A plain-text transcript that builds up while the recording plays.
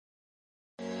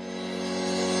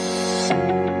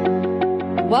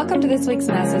Welcome to this week's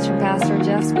message from Pastor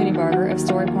Jeff Spooneybarger of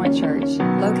Story Point Church,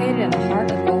 located in the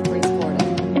heart of Gulf Breeze, Florida.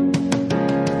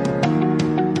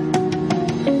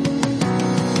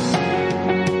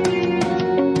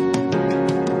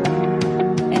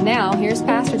 And now, here's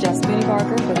Pastor Jeff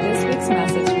Spooneybarger with this week's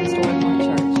message from Story Point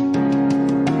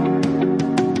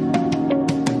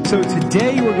Church. So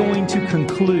today we're going to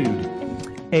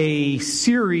conclude a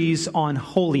series on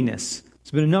holiness.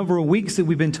 It's been a number of weeks that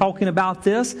we've been talking about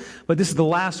this, but this is the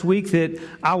last week that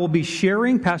I will be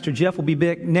sharing. Pastor Jeff will be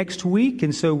back next week,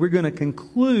 and so we're going to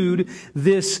conclude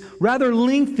this rather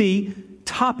lengthy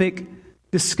topic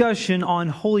discussion on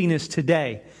holiness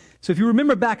today. So if you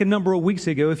remember back a number of weeks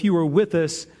ago, if you were with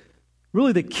us,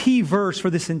 really the key verse for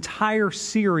this entire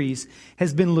series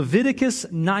has been Leviticus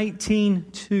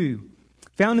 19:2.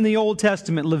 Found in the Old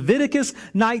Testament, Leviticus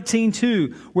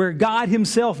 19:2, where God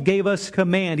Himself gave us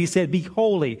command. He said, "Be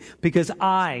holy, because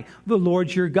I, the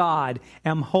Lord your God,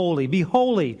 am holy. Be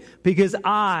holy, because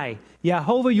I,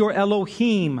 Yahovah your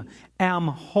Elohim, am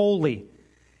holy."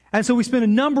 And so we spent a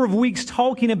number of weeks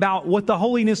talking about what the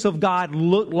holiness of God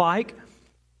looked like,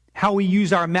 how we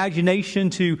use our imagination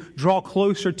to draw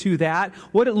closer to that,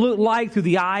 what it looked like through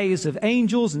the eyes of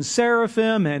angels and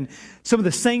seraphim and some of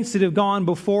the saints that have gone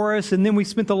before us. And then we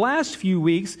spent the last few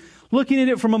weeks looking at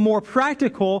it from a more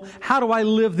practical, how do I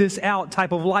live this out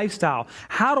type of lifestyle?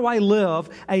 How do I live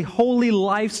a holy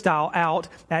lifestyle out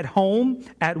at home,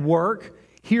 at work,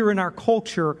 here in our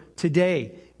culture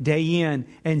today, day in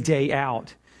and day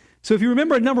out? So if you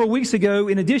remember a number of weeks ago,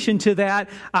 in addition to that,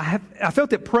 I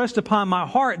felt it pressed upon my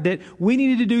heart that we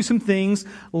needed to do some things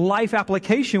life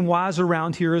application-wise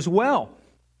around here as well,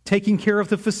 taking care of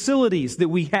the facilities that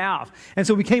we have. And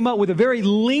so we came up with a very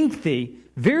lengthy,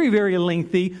 very, very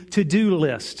lengthy to-do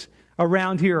list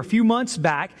around here a few months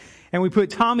back. And we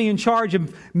put Tommy in charge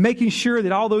of making sure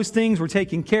that all those things were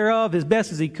taken care of as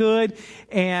best as he could.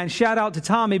 And shout out to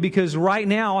Tommy, because right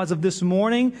now, as of this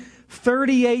morning,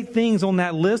 38 things on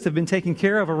that list have been taken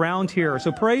care of around here.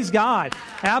 So praise God.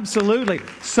 Absolutely.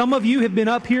 Some of you have been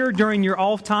up here during your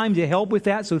off time to help with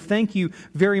that. So thank you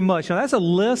very much. Now that's a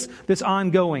list that's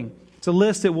ongoing. It's a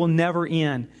list that will never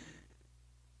end.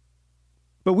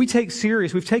 But we've taken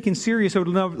serious over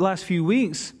the last few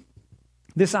weeks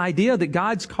this idea that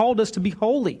God's called us to be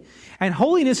holy. And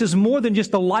holiness is more than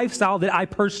just the lifestyle that I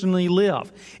personally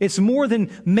live. It's more than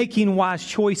making wise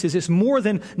choices. It's more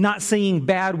than not saying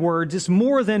bad words. It's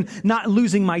more than not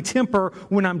losing my temper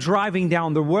when I'm driving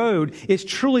down the road. It's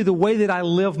truly the way that I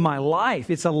live my life.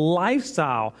 It's a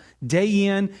lifestyle, day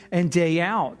in and day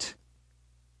out.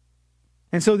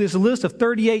 And so this list of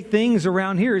 38 things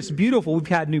around here, it's beautiful. We've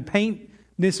had new paint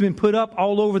that's been put up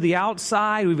all over the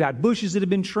outside. We've got bushes that have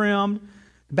been trimmed.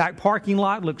 Back parking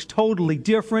lot looks totally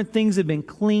different. Things have been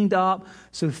cleaned up.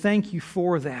 So thank you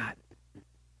for that.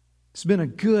 It's been a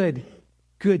good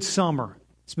summer.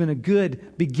 It's been a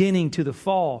good beginning to the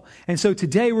fall. And so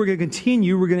today we're going to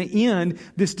continue. We're going to end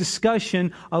this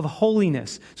discussion of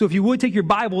holiness. So if you would take your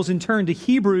Bibles and turn to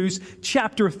Hebrews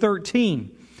chapter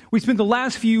 13. We spent the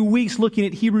last few weeks looking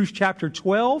at Hebrews chapter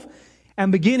 12. And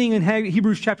beginning in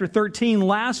Hebrews chapter 13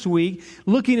 last week,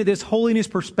 looking at this holiness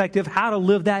perspective, how to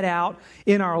live that out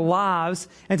in our lives.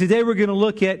 And today we're going to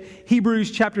look at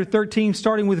Hebrews chapter 13,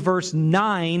 starting with verse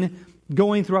 9,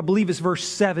 going through, I believe it's verse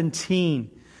 17.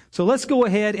 So let's go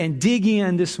ahead and dig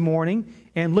in this morning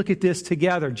and look at this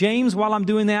together. James, while I'm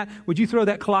doing that, would you throw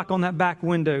that clock on that back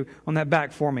window, on that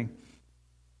back for me?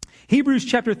 Hebrews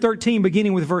chapter 13,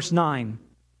 beginning with verse 9.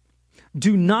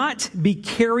 Do not be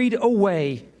carried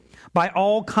away by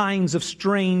all kinds of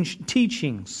strange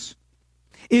teachings.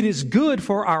 It is good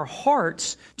for our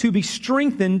hearts to be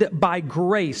strengthened by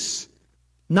grace,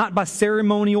 not by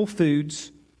ceremonial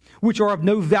foods, which are of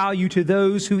no value to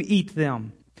those who eat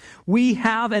them. We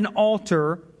have an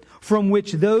altar from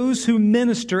which those who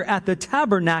minister at the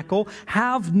tabernacle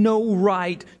have no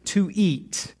right to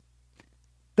eat.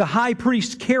 The high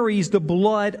priest carries the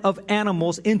blood of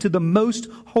animals into the most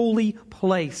holy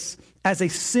place as a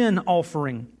sin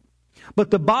offering.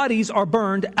 But the bodies are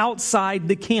burned outside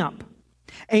the camp.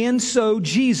 And so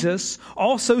Jesus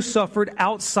also suffered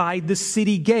outside the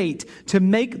city gate to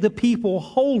make the people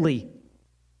holy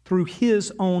through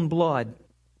His own blood.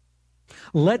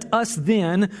 Let us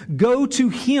then go to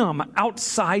Him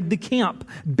outside the camp,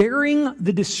 bearing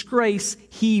the disgrace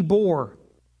He bore.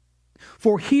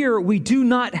 For here we do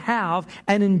not have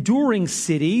an enduring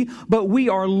city, but we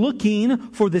are looking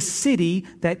for the city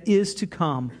that is to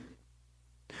come.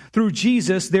 Through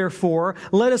Jesus, therefore,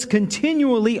 let us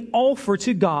continually offer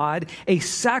to God a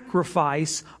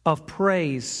sacrifice of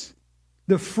praise,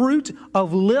 the fruit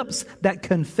of lips that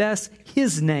confess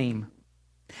His name.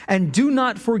 And do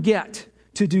not forget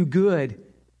to do good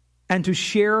and to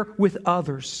share with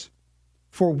others,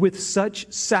 for with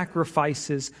such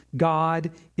sacrifices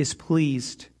God is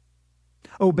pleased.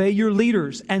 Obey your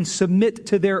leaders and submit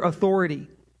to their authority.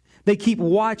 They keep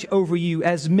watch over you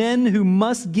as men who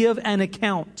must give an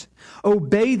account.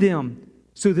 Obey them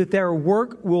so that their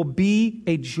work will be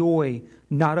a joy,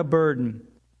 not a burden,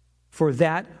 for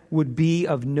that would be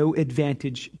of no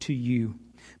advantage to you.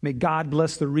 May God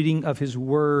bless the reading of His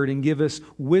Word and give us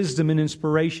wisdom and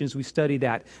inspiration as we study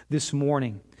that this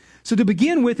morning. So to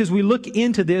begin with, as we look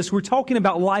into this, we're talking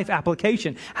about life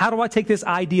application. How do I take this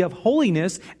idea of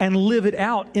holiness and live it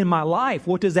out in my life?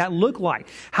 What does that look like?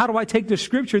 How do I take the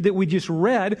scripture that we just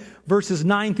read, verses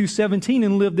 9 through 17,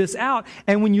 and live this out?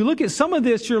 And when you look at some of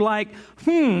this, you're like,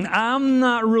 I'm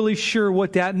not really sure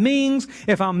what that means.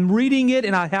 If I'm reading it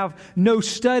and I have no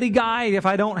study guide, if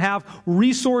I don't have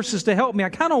resources to help me, I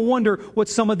kind of wonder what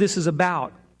some of this is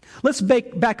about. Let's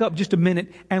back up just a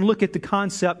minute and look at the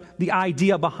concept, the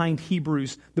idea behind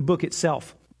Hebrews, the book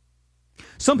itself.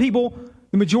 Some people,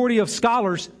 the majority of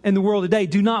scholars in the world today,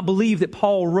 do not believe that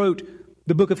Paul wrote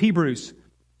the book of Hebrews.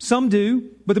 Some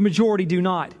do, but the majority do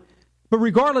not. But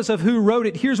regardless of who wrote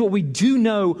it, here's what we do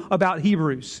know about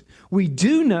Hebrews. We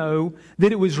do know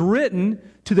that it was written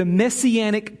to the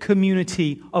Messianic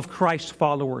community of Christ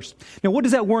followers. Now, what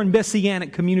does that word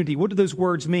Messianic community, what do those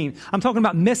words mean? I'm talking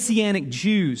about Messianic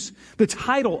Jews. The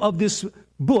title of this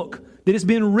book that has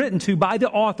been written to by the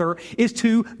author is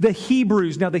to the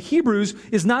Hebrews. Now, the Hebrews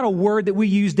is not a word that we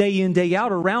use day in, day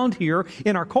out around here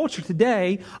in our culture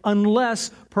today,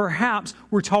 unless perhaps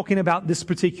we're talking about this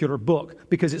particular book,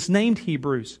 because it's named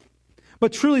Hebrews.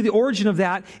 But truly, the origin of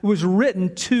that, it was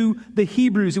written to the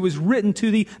Hebrews. It was written to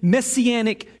the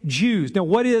Messianic Jews. Now,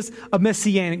 what is a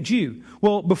Messianic Jew?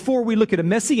 Well, before we look at a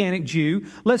Messianic Jew,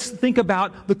 let's think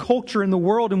about the culture and the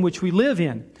world in which we live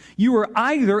in. You are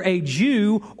either a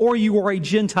Jew or you are a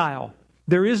Gentile.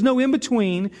 There is no in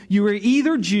between. You are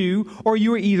either Jew or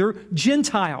you are either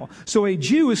Gentile. So a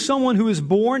Jew is someone who is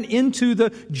born into the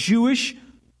Jewish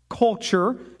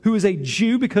culture, who is a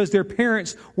Jew because their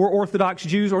parents were Orthodox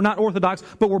Jews, or not Orthodox,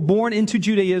 but were born into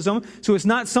Judaism. So it's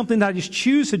not something that I just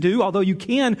choose to do, although you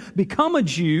can become a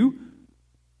Jew.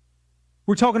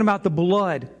 We're talking about the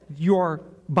blood. You are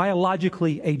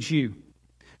biologically a Jew.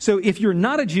 So if you're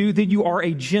not a Jew, then you are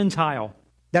a Gentile.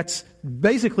 That's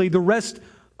basically the rest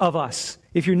of us.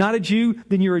 If you're not a Jew,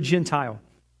 then you're a Gentile.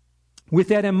 With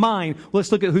that in mind,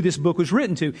 let's look at who this book was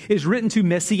written to. It's written to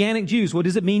Messianic Jews. What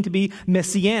does it mean to be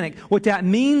Messianic? What that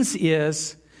means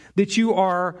is that you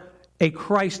are a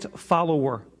Christ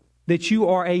follower, that you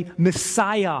are a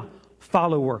Messiah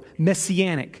follower,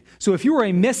 Messianic. So if you are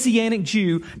a Messianic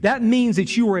Jew, that means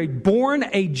that you were born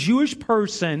a Jewish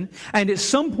person, and at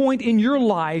some point in your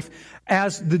life,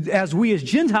 as we as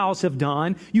Gentiles have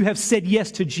done, you have said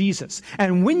yes to Jesus.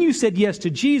 And when you said yes to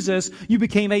Jesus, you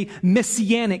became a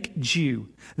Messianic Jew.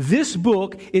 This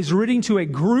book is written to a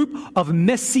group of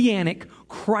Messianic,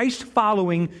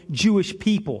 Christ-following Jewish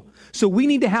people. So we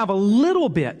need to have a little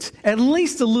bit, at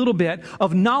least a little bit,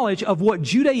 of knowledge of what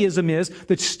Judaism is,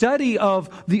 the study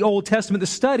of the Old Testament,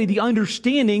 the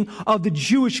understanding of the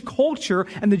Jewish culture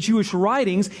and the Jewish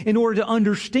writings in order to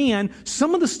understand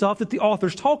some of the stuff that the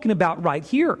author's talking about right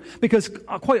here. Because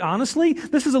quite honestly,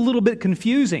 this is a little bit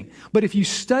confusing. But if you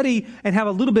study and have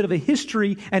a little bit of a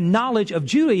history and knowledge of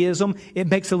Judaism, it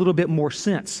makes a little bit more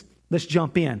sense. Let's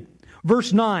jump in.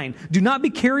 Verse 9, do not be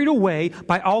carried away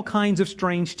by all kinds of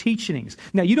strange teachings.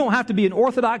 Now, you don't have to be an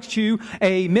Orthodox Jew,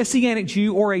 a Messianic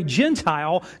Jew, or a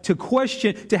Gentile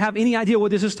to have any idea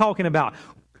what this is talking about.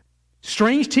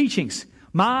 Strange teachings.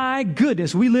 My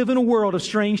goodness, we live in a world of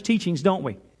strange teachings, don't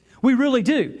we? We really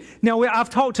do. Now,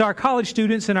 I've talked to our college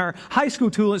students and our high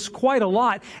school students quite a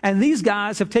lot, and these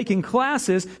guys have taken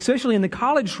classes, especially in the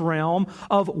college realm,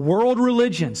 of world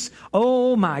religions.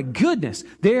 Oh my goodness,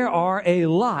 there are a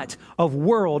lot of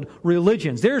world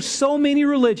religions. There's so many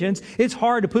religions, it's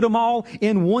hard to put them all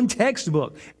in one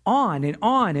textbook. On and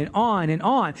on and on and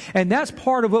on. And that's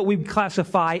part of what we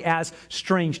classify as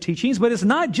strange teachings. But it's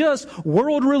not just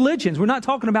world religions. We're not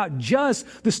talking about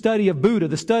just the study of Buddha,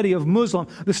 the study of Muslim,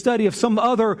 the study of some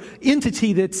other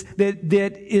entity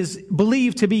that is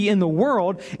believed to be in the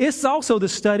world. It's also the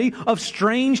study of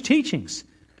strange teachings.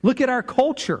 Look at our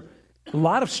culture. A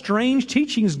lot of strange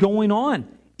teachings going on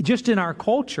just in our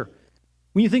culture.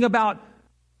 When you think about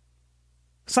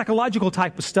psychological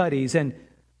type of studies and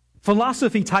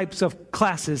philosophy types of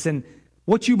classes and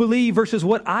what you believe versus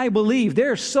what I believe,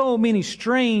 there are so many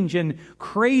strange and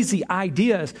crazy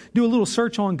ideas. Do a little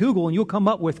search on Google and you'll come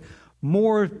up with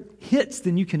more hits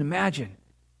than you can imagine.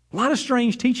 A lot of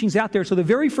strange teachings out there. So the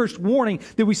very first warning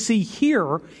that we see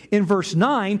here in verse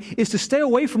 9 is to stay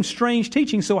away from strange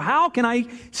teachings. So how can I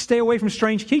stay away from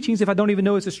strange teachings if I don't even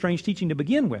know it's a strange teaching to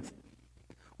begin with?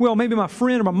 Well, maybe my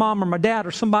friend or my mom or my dad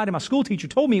or somebody, my school teacher,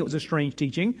 told me it was a strange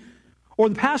teaching. Or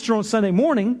the pastor on Sunday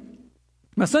morning,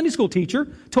 my Sunday school teacher,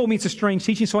 told me it's a strange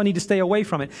teaching, so I need to stay away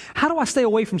from it. How do I stay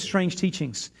away from strange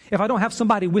teachings if I don't have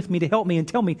somebody with me to help me and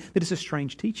tell me that it's a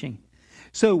strange teaching?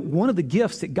 So one of the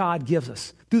gifts that God gives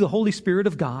us through the Holy Spirit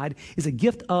of God is a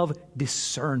gift of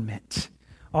discernment.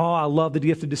 Oh, I love the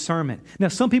gift of discernment. Now,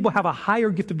 some people have a higher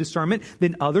gift of discernment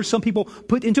than others. Some people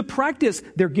put into practice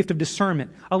their gift of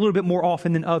discernment a little bit more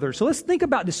often than others. So let's think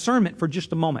about discernment for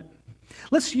just a moment.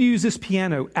 Let's use this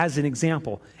piano as an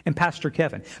example and Pastor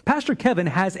Kevin. Pastor Kevin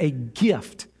has a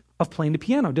gift of playing the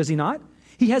piano, does he not?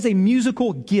 He has a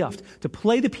musical gift to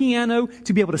play the piano,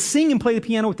 to be able to sing and play the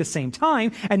piano at the same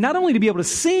time, and not only to be able to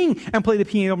sing and play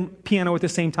the piano at the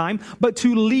same time, but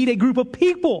to lead a group of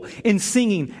people in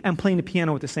singing and playing the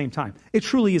piano at the same time. It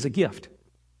truly is a gift.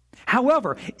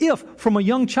 However, if from a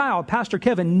young child, Pastor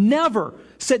Kevin never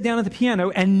sat down at the piano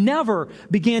and never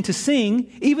began to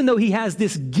sing, even though he has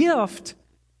this gift,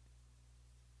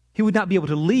 he would not be able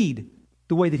to lead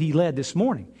the way that he led this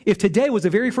morning. If today was the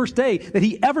very first day that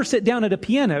he ever sat down at a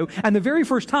piano and the very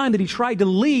first time that he tried to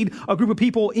lead a group of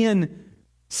people in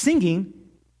singing,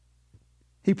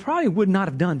 he probably would not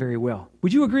have done very well.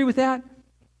 Would you agree with that?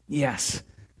 Yes.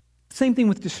 Same thing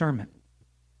with discernment.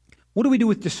 What do we do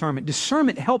with discernment?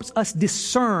 Discernment helps us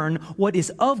discern what is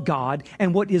of God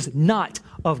and what is not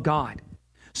of God.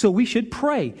 So we should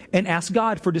pray and ask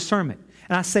God for discernment.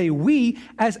 And I say we,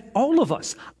 as all of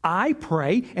us. I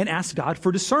pray and ask God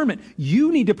for discernment.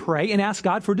 You need to pray and ask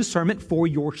God for discernment for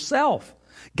yourself.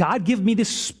 God, give me the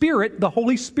Spirit, the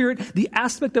Holy Spirit, the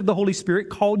aspect of the Holy Spirit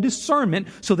called discernment,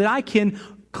 so that I can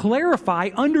clarify,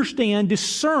 understand,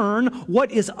 discern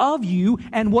what is of you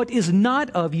and what is not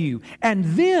of you. And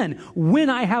then, when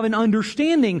I have an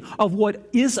understanding of what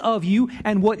is of you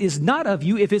and what is not of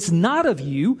you, if it's not of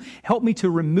you, help me to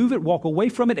remove it, walk away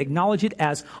from it, acknowledge it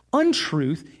as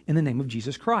untruth in the name of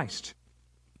Jesus Christ.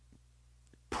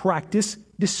 Practice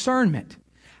discernment.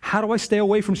 How do I stay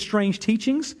away from strange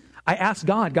teachings? I ask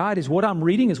God, God, is what I'm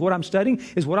reading, is what I'm studying,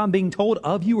 is what I'm being told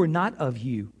of you or not of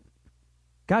you?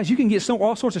 Guys, you can get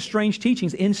all sorts of strange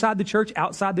teachings inside the church,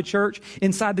 outside the church,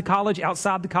 inside the college,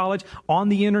 outside the college, on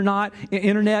the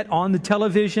internet, on the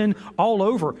television, all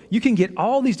over. You can get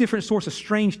all these different sorts of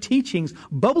strange teachings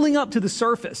bubbling up to the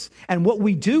surface. And what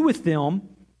we do with them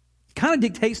kind of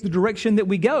dictates the direction that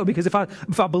we go. Because if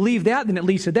I believe that, then it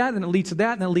leads to that, then it leads to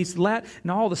that, and then it leads to that.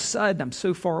 And all of a sudden, I'm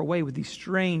so far away with these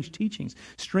strange teachings.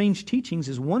 Strange teachings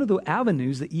is one of the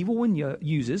avenues the evil one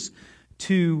uses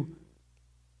to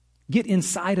get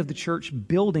inside of the church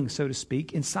building, so to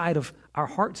speak, inside of our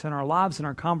hearts and our lives and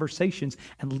our conversations,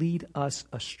 and lead us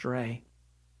astray,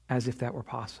 as if that were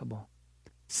possible.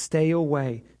 Stay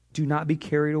away. Do not be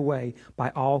carried away by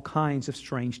all kinds of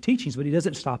strange teachings. But he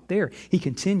doesn't stop there. He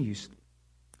continues.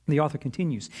 The author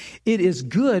continues. It is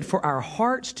good for our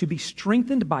hearts to be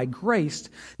strengthened by grace,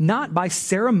 not by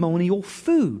ceremonial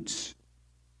foods,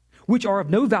 which are of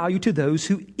no value to those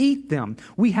who eat them.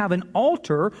 We have an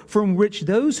altar from which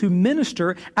those who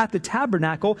minister at the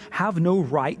tabernacle have no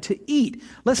right to eat.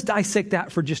 Let's dissect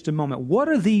that for just a moment. What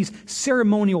are these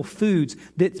ceremonial foods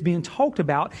that's being talked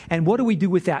about, and what do we do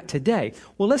with that today?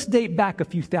 Well, let's date back a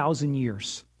few thousand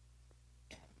years.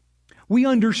 We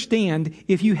understand,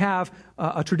 if you have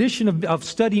a tradition of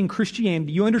studying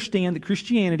Christianity, you understand that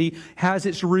Christianity has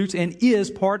its roots and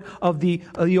is part of the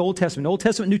Old Testament. Old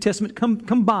Testament, New Testament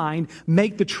combined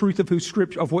make the truth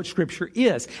of what Scripture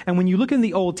is. And when you look in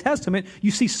the Old Testament,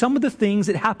 you see some of the things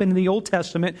that happened in the Old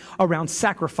Testament around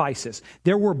sacrifices.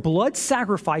 There were blood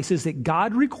sacrifices that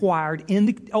God required in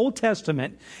the Old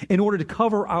Testament in order to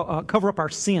cover up our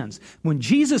sins. When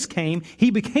Jesus came,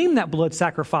 He became that blood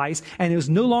sacrifice, and it was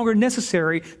no longer necessary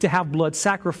to have blood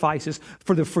sacrifices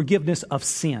for the forgiveness of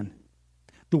sin.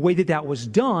 The way that was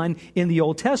done in the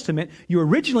Old Testament, you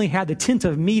originally had the tent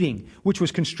of meeting, which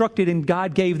was constructed, and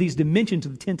God gave these dimensions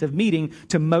of the tent of meeting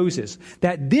to Moses.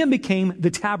 That then became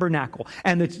the tabernacle.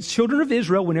 And the children of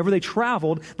Israel, whenever they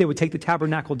traveled, they would take the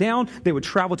tabernacle down, they would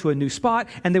travel to a new spot,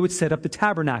 and they would set up the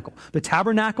tabernacle. The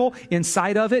tabernacle,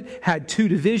 inside of it, had two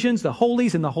divisions, the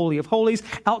holies and the Holy of Holies.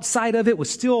 Outside of it was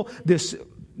still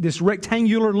this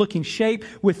rectangular looking shape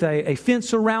with a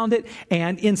fence around it,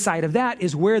 and inside of that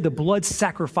is where the blood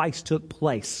sacrifice took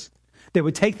place. They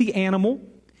would take the animal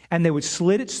And they would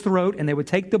slit its throat, and they would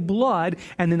take the blood,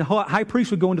 and then the high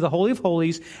priest would go into the Holy of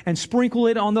Holies and sprinkle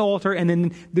it on the altar, and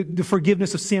then the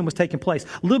forgiveness of sin was taking place.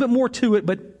 A little bit more to it,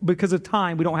 but because of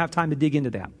time, we don't have time to dig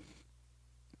into that.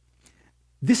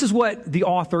 This is what the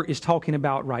author is talking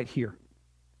about right here.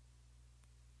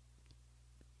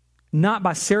 Not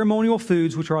by ceremonial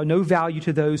foods, which are of no value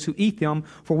to those who eat them,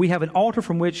 for we have an altar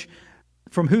from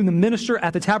whom the minister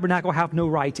at the tabernacle have no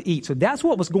right to eat. So that's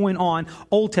what was going on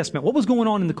Old Testament. What was going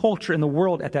on in the culture in the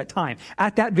world at that time?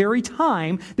 At that very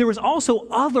time, there was also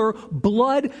other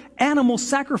blood animal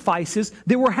sacrifices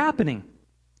that were happening.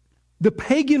 The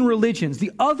pagan religions,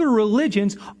 the other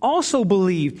religions also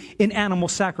believed in animal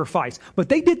sacrifice, but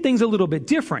they did things a little bit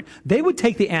different. They would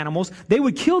take the animals, they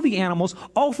would kill the animals,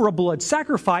 offer a blood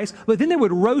sacrifice, but then they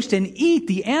would roast and eat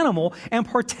the animal and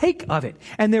partake of it.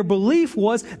 And their belief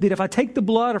was that if I take the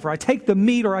blood, or if I take the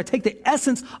meat, or I take the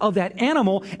essence of that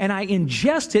animal and I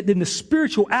ingest it, then the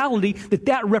spirituality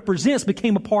that represents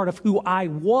became a part of who I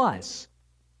was.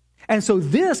 And so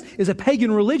this is a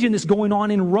pagan religion that's going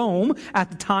on in Rome at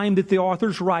the time that the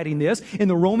author's writing this, in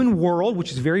the Roman world,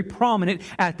 which is very prominent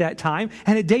at that time,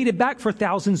 and it dated back for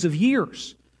thousands of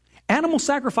years. Animal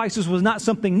sacrifices was not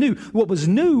something new. What was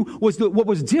new was what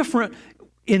was different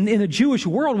in the Jewish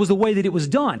world was the way that it was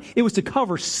done. It was to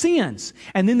cover sins.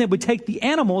 And then they would take the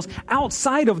animals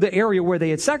outside of the area where they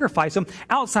had sacrificed them,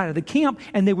 outside of the camp,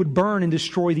 and they would burn and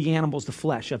destroy the animals, the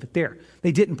flesh of it there.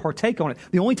 They didn't partake on it.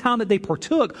 The only time that they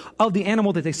partook of the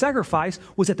animal that they sacrificed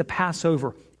was at the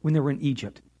Passover when they were in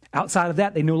Egypt. Outside of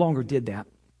that, they no longer did that.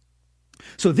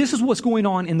 So this is what's going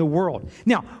on in the world.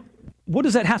 Now, what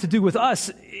does that have to do with us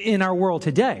in our world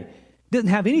today? Doesn't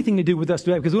have anything to do with us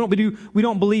today, because we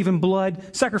don't believe in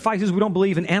blood sacrifices. We don't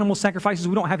believe in animal sacrifices.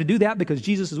 We don't have to do that because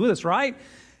Jesus is with us, right?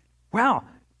 Wow.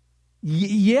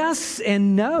 Yes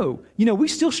and no. We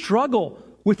still struggle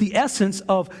with the essence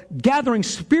of gathering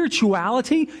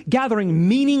spirituality, gathering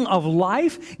meaning of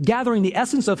life, gathering the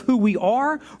essence of who we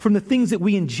are from the things that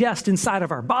we ingest inside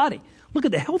of our body. Look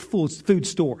at the health food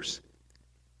stores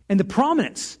and the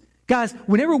prominence. Guys,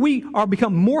 whenever we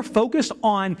become more focused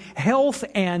on health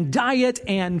and diet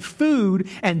and food,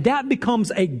 and that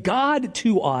becomes a god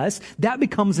to us, that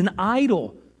becomes an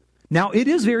idol. Now, it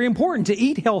is very important to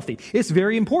eat healthy. It's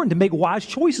very important to make wise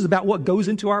choices about what goes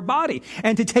into our body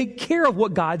and to take care of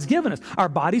what God's given us. Our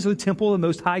bodies are the temple of the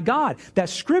Most High God.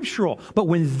 That's scriptural. But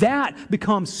when that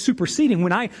becomes superseding,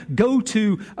 when I go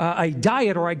to a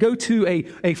diet, or I go to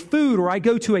a food, or I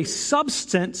go to a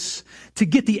substance to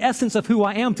get the essence of who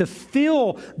I am, to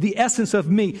fill the essence of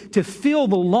me, to fill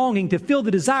the longing, to fill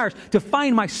the desires, to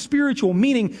find my spiritual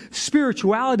meaning,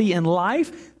 spirituality in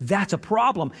life, that's a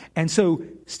problem. And so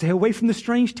stay away from the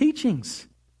strange teachings.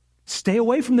 Stay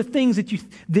away from the things that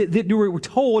you were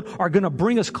told are going to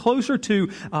bring us closer to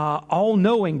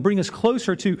all-knowing, bring us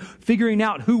closer to figuring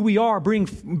out who we are,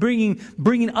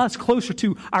 bringing us closer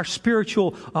to our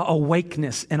spiritual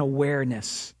awakeness and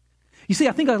awareness. You see,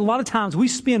 I think a lot of times we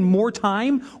spend more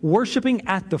time worshiping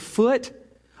at the foot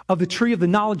of the tree of the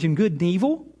knowledge of good and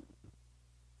evil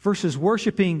versus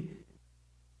worshiping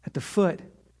at the foot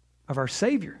of our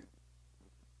Savior,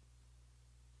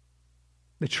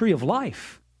 the tree of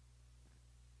life.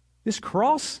 This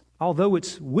cross, although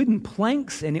it's wooden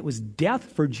planks and it was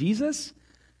death for Jesus,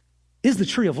 is the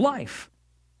tree of life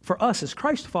for us as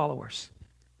Christ followers.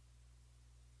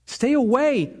 Stay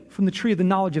away from the tree of the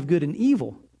knowledge of good and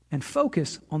evil and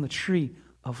focus on the tree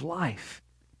of life.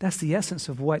 That's the essence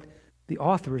of what the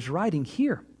author is writing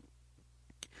here.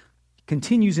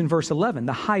 Continues in verse 11.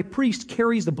 The high priest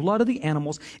carries the blood of the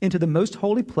animals into the most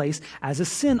holy place as a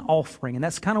sin offering. And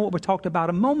that's kind of what we talked about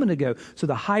a moment ago. So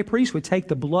the high priest would take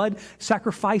the blood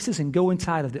sacrifices and go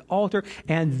inside of the altar.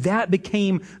 And that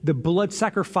became the blood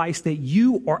sacrifice that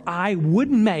you or I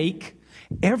would make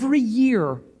every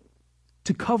year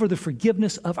to cover the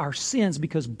forgiveness of our sins,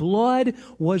 because blood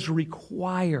was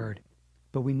required.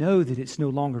 But we know that it's no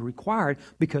longer required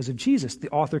because of Jesus. The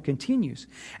author continues.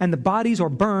 And the bodies are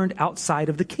burned outside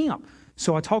of the camp.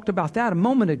 So I talked about that a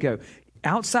moment ago.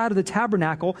 Outside of the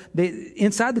tabernacle,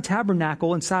 inside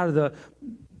of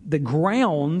the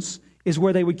grounds is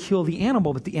where they would kill the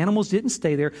animal. But the animals didn't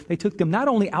stay there. They took them not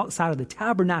only outside of the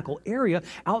tabernacle area,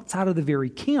 outside of the very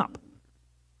camp.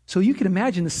 So you can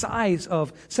imagine the size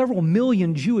of several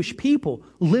million Jewish people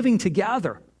living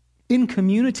together in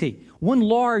community. One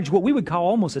large, what we would call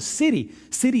almost a city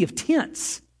of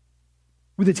tents,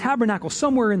 with the tabernacle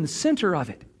somewhere in the center of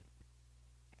it.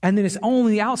 And then it's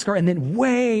only the outskirts, and then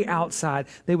way outside,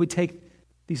 they would take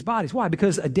these bodies. Why?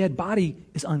 Because a dead body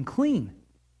is unclean.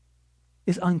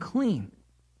 It's unclean.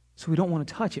 So we don't want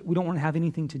to touch it. We don't want to have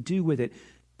anything to do with it.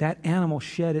 That animal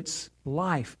shed its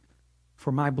life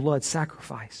for my blood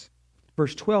sacrifice.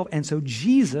 Verse 12, and so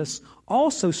Jesus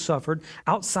also suffered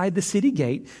outside the city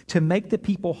gate to make the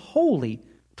people holy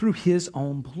through his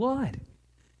own blood.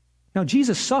 Now,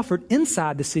 Jesus suffered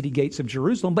inside the city gates of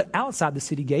Jerusalem, but outside the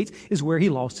city gates is where he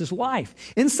lost his life.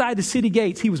 Inside the city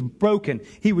gates, he was broken,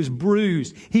 he was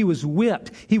bruised, he was whipped,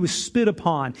 he was spit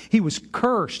upon, he was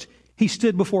cursed. He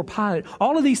stood before Pilate.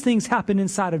 All of these things happened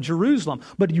inside of Jerusalem.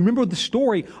 But you remember the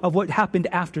story of what happened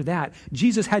after that.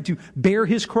 Jesus had to bear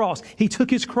his cross. He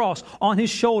took his cross on his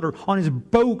shoulder, on his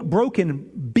broken,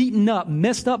 beaten up,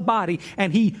 messed up body,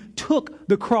 and he took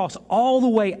the cross all the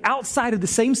way outside of the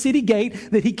same city gate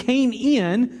that he came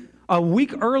in a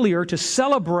week earlier to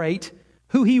celebrate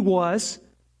who he was,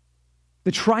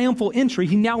 the triumphal entry.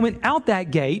 He now went out that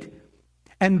gate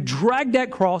and dragged that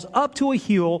cross up to a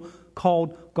hill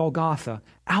called Golgotha,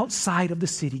 outside of the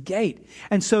city gate.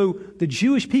 And so the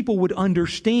Jewish people would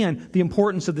understand the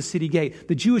importance of the city gate.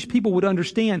 The Jewish people would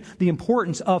understand the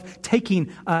importance of taking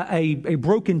a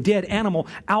broken, dead animal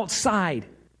outside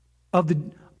of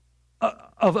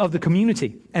the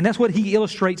community. And that's what he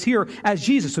illustrates here as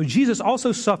Jesus. So Jesus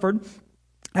also suffered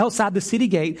outside the city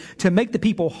gate to make the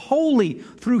people holy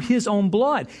through his own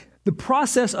blood. The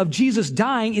process of Jesus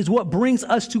dying is what brings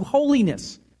us to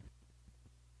holiness.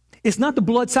 It's not the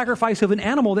blood sacrifice of an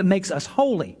animal that makes us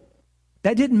holy.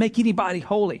 That didn't make anybody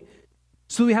holy.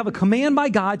 So we have a command by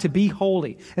God to be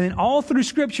holy. And then all through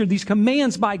Scripture, these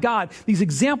commands by God, these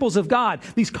examples of God,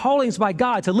 these callings by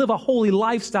God to live a holy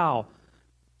lifestyle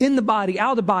in the body,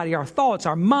 out of the body, our thoughts,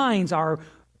 our minds, our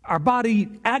body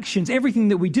actions, everything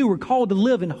that we do, we're called to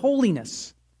live in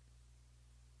holiness.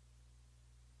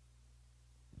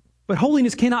 But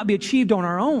holiness cannot be achieved on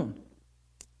our own.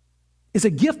 It's a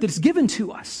gift that is given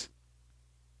to us.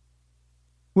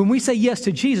 When we say yes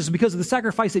to Jesus because of the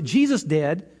sacrifice that Jesus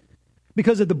did,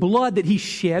 because of the blood that he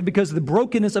shed, because of the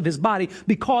brokenness of his body,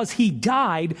 because he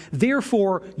died,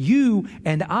 therefore you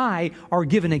and I are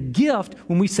given a gift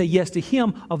when we say yes to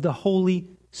him of the Holy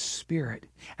Spirit.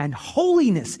 And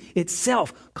holiness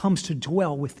itself comes to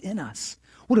dwell within us.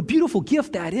 What a beautiful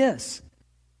gift that is.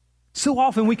 So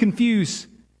often we confuse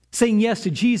saying yes to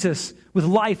Jesus with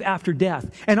life after death.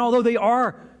 And although they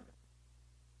are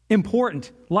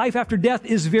important, life after death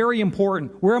is very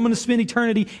important. Where I'm going to spend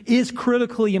eternity is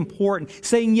critically important.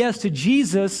 Saying yes to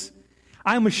Jesus,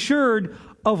 I'm assured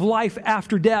of life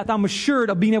after death. I'm assured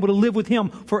of being able to live with him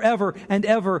forever and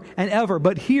ever and ever.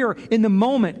 But here, in the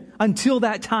moment, until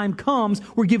that time comes,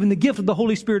 we're given the gift of the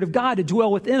Holy Spirit of God to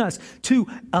dwell within us, to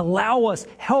allow us,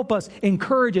 help us,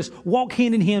 encourage us, walk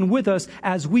hand in hand with us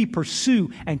as we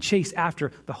pursue and chase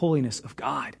after the holiness of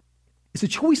God. It's a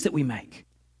choice that we make.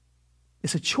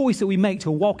 It's a choice that we make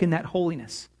to walk in that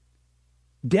holiness.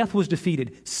 Death was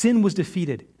defeated. Sin was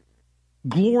defeated.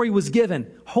 Glory was given.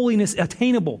 Holiness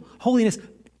attainable. Holiness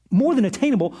more than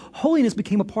attainable. Holiness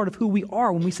became a part of who we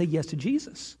are when we say yes to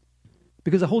Jesus.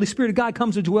 Because the Holy Spirit of God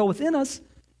comes to dwell within us.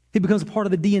 He becomes a part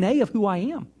of the DNA of who I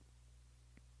am.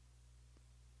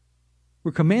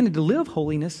 We're commanded to live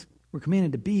holiness. We're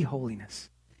commanded to be holiness.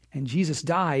 And Jesus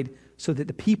died so that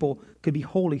the people could be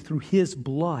holy through his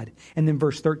blood. And then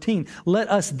verse 13, let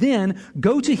us then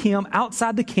go to him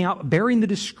outside the camp bearing the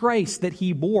disgrace that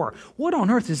he bore. What on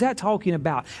earth is that talking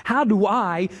about? How do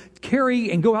I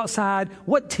carry and go outside?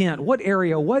 What tent? What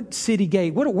area? What city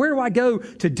gate? Where do I go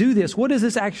to do this? What does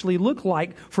this actually look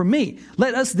like for me?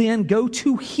 Let us then go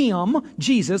to him,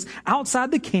 Jesus,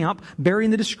 outside the camp bearing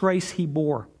the disgrace he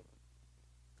bore.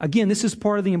 Again, this is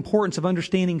part of the importance of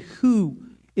understanding who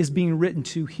is being written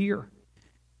to here.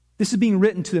 This is being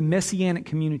written to the Messianic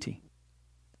community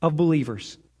of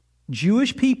believers.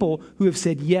 Jewish people who have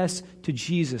said yes to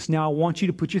Jesus. Now I want you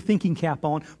to put your thinking cap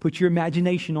on, put your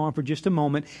imagination on for just a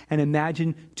moment, and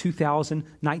imagine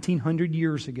 1900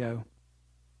 years ago.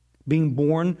 Being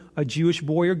born a Jewish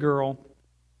boy or girl,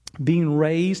 being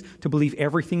raised to believe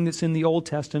everything that's in the Old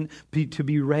Testament, to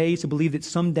be raised to believe that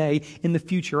someday in the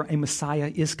future a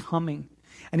Messiah is coming.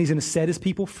 And he's going to set his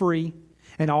people free.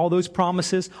 And all those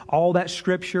promises, all that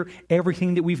scripture,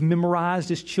 everything that we've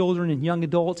memorized as children and young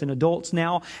adults and adults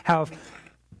now have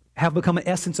become an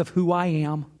essence of who I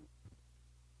am.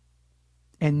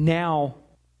 And now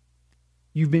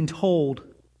you've been told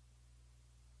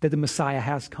that the Messiah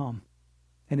has come.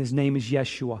 And his name is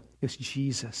Yeshua. It's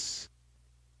Jesus.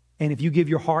 And if you give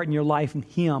your heart and your life in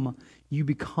him, you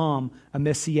become a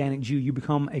Messianic Jew. You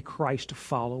become a Christ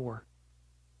follower.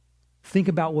 Think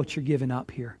about what you're giving up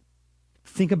here.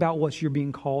 Think about what you're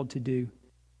being called to do.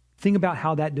 Think about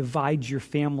how that divides your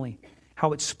family,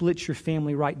 how it splits your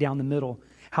family right down the middle,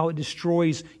 how it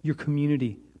destroys your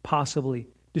community, possibly,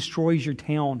 destroys your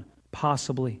town,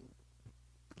 possibly.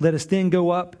 Let us then go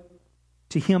up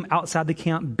to him outside the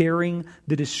camp, bearing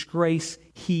the disgrace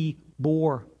he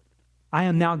bore. I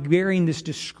am now bearing this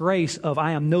disgrace of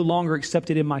I am no longer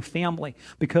accepted in my family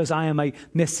because I am a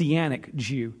Messianic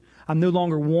Jew. I'm no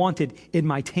longer wanted in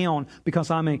my town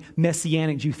because I'm a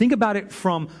Messianic Jew. Think about it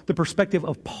from the perspective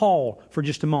of Paul for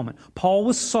just a moment. Paul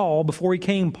was Saul before he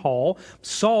became Paul.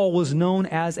 Saul was known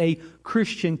as a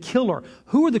Christian killer.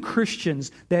 Who are the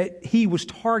Christians that he was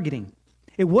targeting?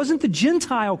 It wasn't the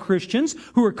Gentile Christians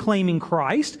who were claiming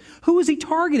Christ. Who is he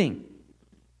targeting?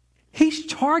 He's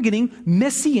targeting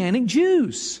Messianic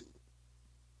Jews.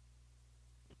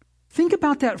 Think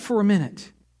about that for a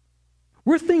minute.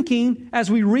 We're thinking,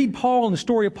 as we read Paul and the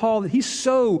story of Paul, that he's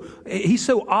so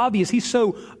obvious, he's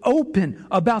so open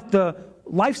about the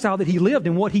lifestyle that he lived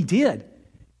and what he did.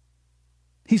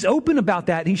 He's open about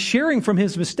that. He's sharing from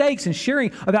his mistakes and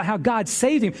sharing about how God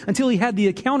saved him until he had the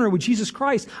encounter with Jesus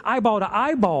Christ, eyeball to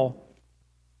eyeball.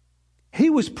 He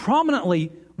was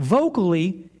prominently,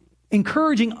 vocally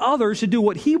encouraging others to do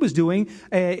what he was doing,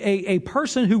 a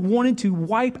person who wanted to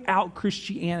wipe out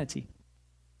Christianity.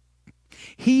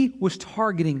 He was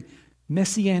targeting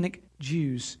Messianic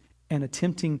Jews and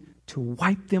attempting to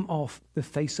wipe them off the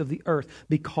face of the earth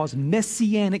because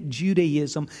Messianic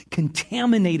Judaism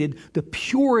contaminated the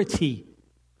purity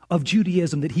of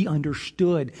Judaism that he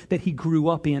understood, that he grew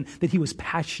up in, that he was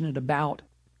passionate about.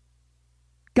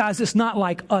 Guys, it's not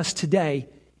like us today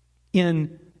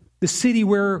in the city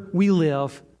where we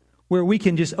live, where we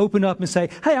can just open up and say,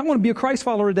 hey, I want to be a Christ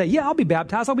follower today. Yeah, I'll be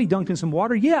baptized. I'll be dunked in some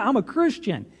water. Yeah, I'm a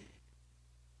Christian.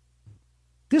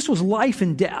 This was life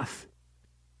and death.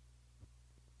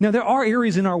 Now, there are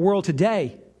areas in our world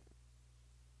today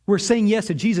where saying yes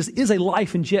to Jesus is a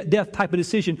life and death type of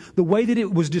decision, the way that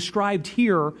it was described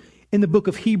here in the book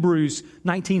of Hebrews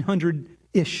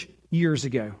 1900-ish years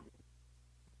ago.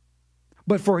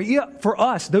 But for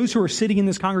us, those who are sitting in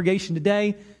this congregation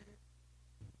today,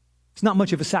 it's not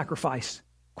much of a sacrifice,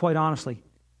 quite honestly,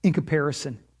 in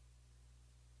comparison.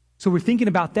 So we're thinking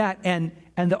about that, and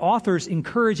the author's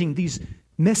encouraging these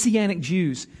Messianic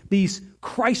Jews, these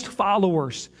Christ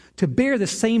followers, to bear the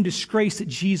same disgrace that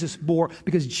Jesus bore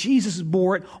because Jesus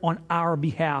bore it on our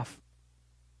behalf.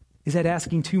 Is that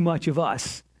asking too much of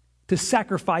us to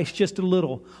sacrifice just a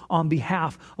little on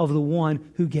behalf of the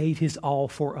one who gave his all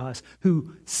for us,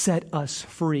 who set us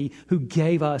free, who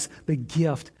gave us the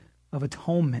gift of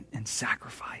atonement and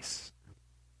sacrifice?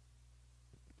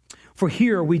 For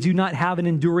here we do not have an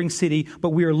enduring city, but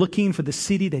we are looking for the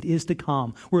city that is to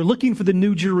come. We're looking for the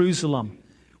New Jerusalem.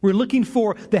 We're looking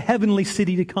for the heavenly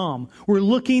city to come. We're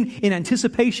looking in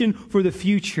anticipation for the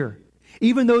future.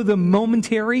 Even though the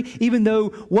momentary, even though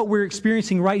what we're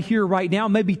experiencing right here, right now,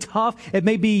 may be tough, it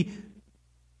may be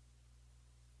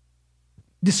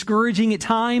discouraging at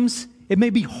times, it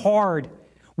may be hard.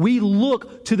 We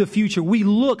look to the future. We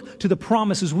look to the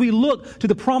promises. We look to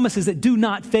the promises that do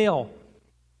not fail.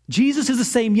 Jesus is the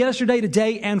same yesterday,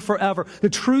 today, and forever. The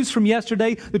truths from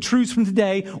yesterday, the truths from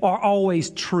today are always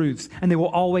truths, and they will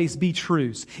always be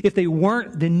truths. If they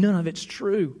weren't, then none of it's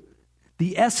true.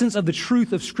 The essence of the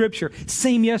truth of Scripture,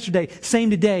 same yesterday, same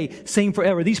today, same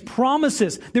forever. These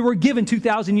promises that were given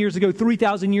 2,000 years ago,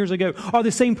 3,000 years ago, are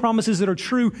the same promises that are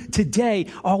true today.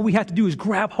 All we have to do is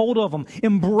grab hold of them,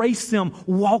 embrace them,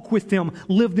 walk with them,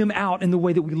 live them out in the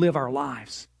way that we live our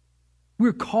lives.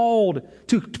 We're called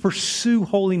to pursue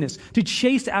holiness, to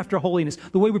chase after holiness,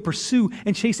 the way we pursue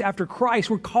and chase after Christ.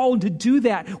 We're called to do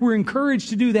that. We're encouraged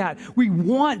to do that. We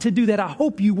want to do that. I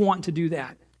hope you want to do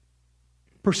that.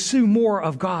 Pursue more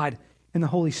of God and the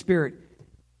Holy Spirit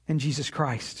and Jesus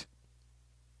Christ.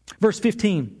 Verse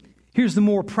 15, here's the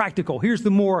more practical, here's the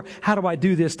more how do I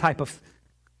do this type of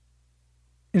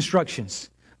instructions.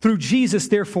 Through Jesus,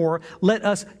 therefore, let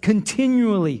us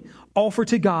continually offer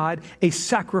to God a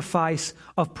sacrifice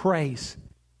of praise.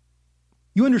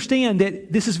 You understand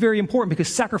that this is very important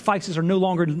because sacrifices are no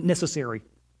longer necessary.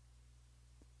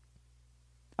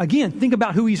 Again, think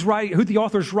about who the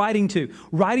author's writing to.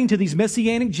 Writing to these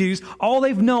Messianic Jews, all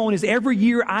they've known is every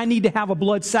year I need to have a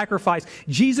blood sacrifice.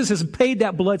 Jesus has paid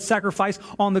that blood sacrifice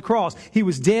on the cross. He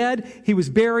was dead, he was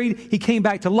buried, he came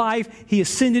back to life, he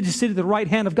ascended to sit at the right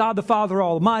hand of God the Father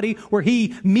Almighty, where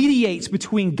he mediates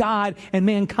between God and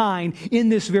mankind in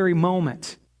this very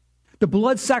moment. The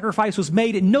blood sacrifice was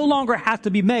made. It no longer has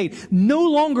to be made. No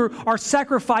longer are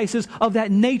sacrifices of that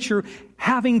nature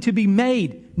having to be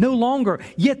made. No longer.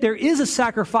 Yet there is a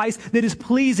sacrifice that is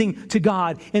pleasing to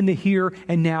God in the here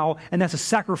and now, and that's a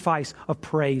sacrifice of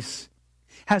praise.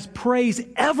 Has praise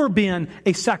ever been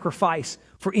a sacrifice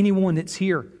for anyone that's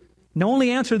here? Now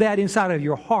only answer that inside of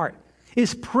your heart.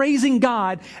 Is praising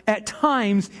God at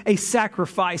times a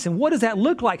sacrifice? And what does that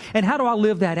look like? And how do I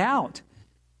live that out?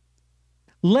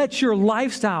 Let your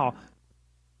lifestyle,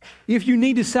 if you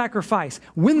need to sacrifice,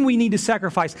 when we need to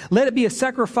sacrifice, let it be a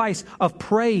sacrifice of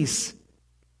praise.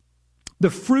 The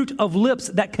fruit of lips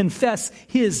that confess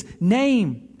His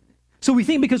name. So we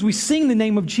think because we sing the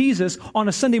name of Jesus on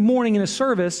a Sunday morning in a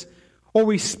service, or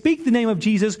we speak the name of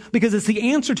Jesus because it's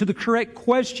the answer to the correct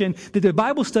question that the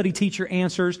Bible study teacher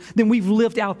answers, then we've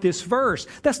lived out this verse.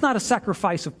 That's not a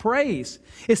sacrifice of praise.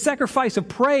 It's sacrifice of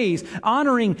praise,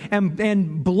 honoring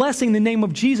and blessing the name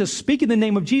of Jesus, speaking the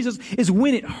name of Jesus is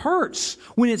when it hurts,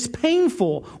 when it's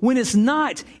painful, when it's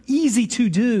not easy to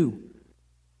do.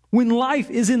 When life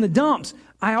is in the dumps,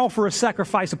 I offer a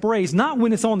sacrifice of praise, not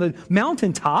when it's on the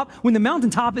mountaintop. When the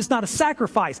mountaintop is not a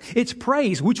sacrifice, it's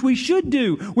praise, which we should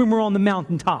do when we're on the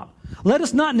mountaintop. Let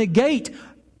us not negate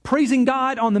praising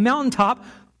God on the mountaintop,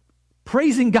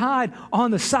 praising God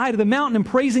on the side of the mountain, and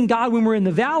praising God when we're in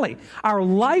the valley. Our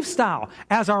lifestyle,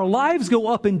 as our lives go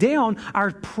up and down,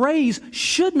 our praise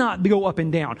should not go up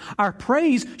and down. Our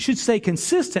praise should stay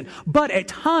consistent. But at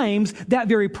times, that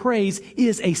very praise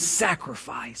is a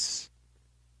sacrifice.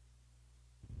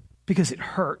 Because it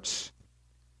hurts.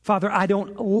 Father, I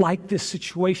don't like this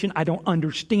situation. I don't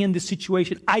understand this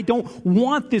situation. I don't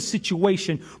want this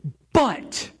situation.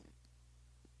 But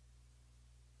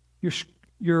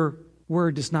your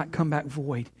word does not come back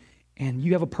void. And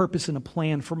you have a purpose and a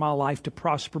plan for my life to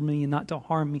prosper me and not to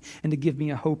harm me and to give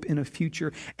me a hope in a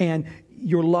future. And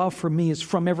your love for me is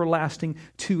from everlasting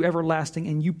to everlasting.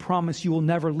 And you promise you will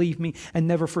never leave me and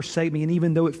never forsake me. And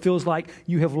even though it feels like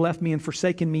you have left me and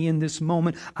forsaken me in this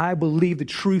moment, I believe the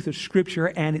truth of Scripture,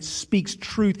 and it speaks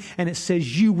truth. And it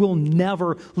says you will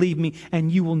never leave me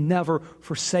and you will never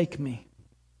forsake me.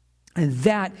 And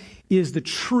that is the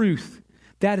truth.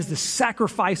 That is the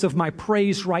sacrifice of my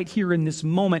praise right here in this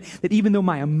moment. That even though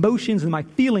my emotions and my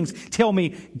feelings tell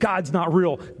me God's not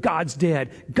real, God's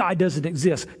dead, God doesn't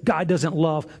exist, God doesn't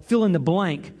love, fill in the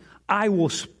blank, I will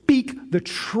speak the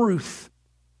truth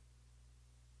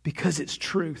because it's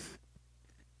truth.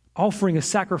 Offering a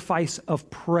sacrifice of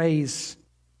praise,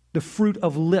 the fruit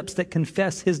of lips that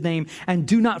confess His name, and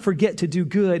do not forget to do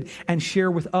good and share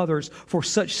with others, for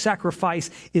such sacrifice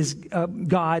is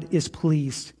God is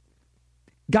pleased.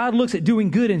 God looks at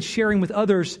doing good and sharing with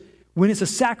others when it's a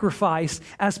sacrifice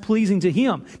as pleasing to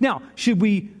Him. Now, should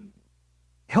we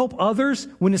help others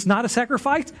when it's not a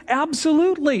sacrifice?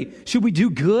 Absolutely. Should we do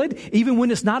good even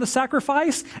when it's not a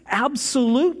sacrifice?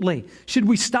 Absolutely. Should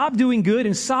we stop doing good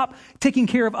and stop taking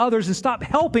care of others and stop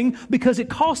helping because it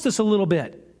costs us a little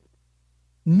bit?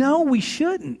 No, we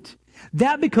shouldn't.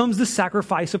 That becomes the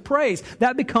sacrifice of praise.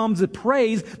 That becomes the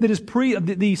praise that is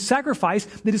the sacrifice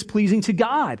that is pleasing to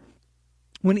God.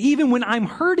 Even when I'm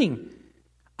hurting,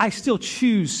 I still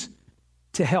choose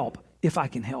to help if I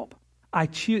can help. I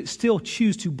still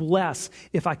choose to bless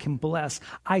if I can bless.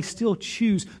 I still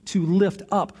choose to lift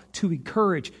up, to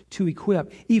encourage, to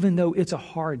equip, even though it's a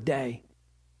hard day.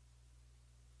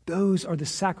 Those are the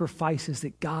sacrifices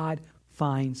that God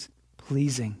finds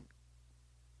pleasing.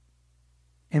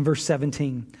 And verse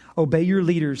 17, obey your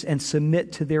leaders and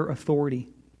submit to their authority.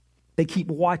 They keep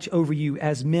watch over you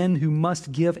as men who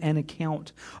must give an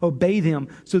account. Obey them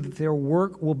so that their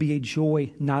work will be a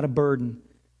joy, not a burden,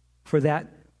 for that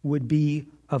would be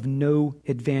of no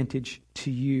advantage to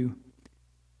you.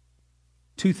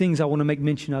 Two things I want to make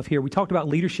mention of here. We talked about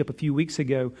leadership a few weeks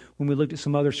ago when we looked at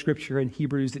some other scripture in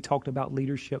Hebrews that talked about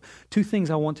leadership. Two things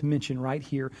I want to mention right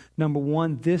here. Number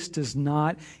one, this does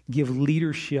not give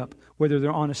leadership, whether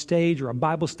they're on a stage or a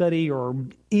Bible study or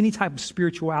any type of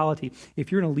spirituality.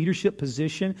 If you're in a leadership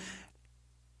position,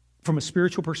 from a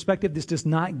spiritual perspective, this does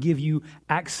not give you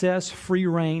access, free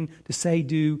reign to say,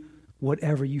 do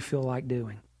whatever you feel like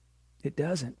doing. It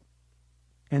doesn't.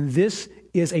 And this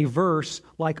is a verse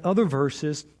like other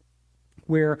verses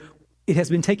where it has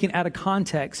been taken out of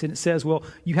context and it says, well,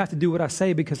 you have to do what I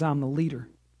say because I'm the leader.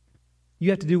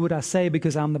 You have to do what I say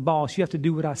because I'm the boss. You have to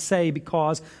do what I say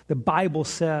because the Bible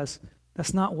says.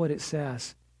 That's not what it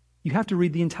says. You have to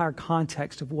read the entire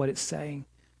context of what it's saying.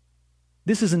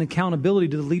 This is an accountability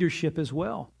to the leadership as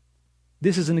well.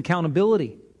 This is an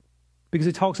accountability because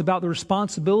it talks about the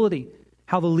responsibility,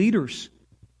 how the leaders,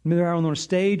 whether they're on a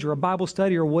stage or a Bible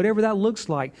study or whatever that looks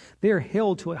like, they're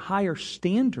held to a higher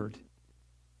standard.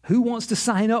 Who wants to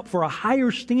sign up for a higher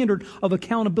standard of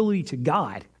accountability to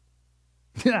God?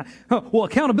 Well,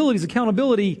 accountability is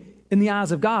accountability in the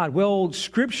eyes of God. Well,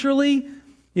 scripturally,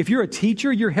 if you're a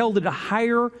teacher, you're held at a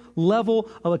higher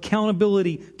level of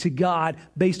accountability to God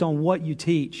based on what you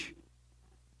teach.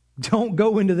 Don't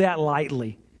go into that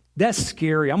lightly. That's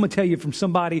scary. I'm going to tell you from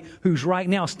somebody who's right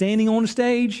now standing on a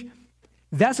stage.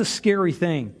 That's a scary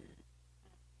thing.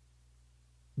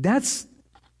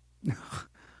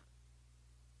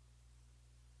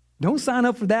 Don't sign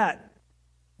up for that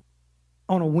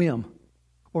on a whim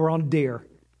or on a dare.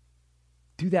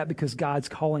 Do that because God's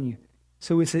calling you.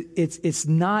 So it's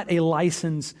not a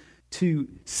license to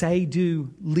say,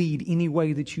 do, lead any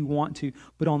way that you want to.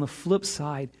 But on the flip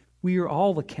side, we are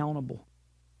all accountable.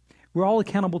 We're all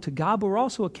accountable to God, but we're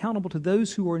also accountable to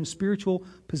those who are in spiritual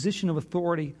position of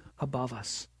authority above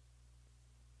us.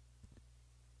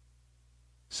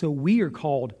 So we are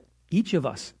called, each of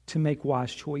us, to make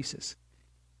wise choices.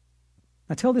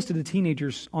 I tell this to the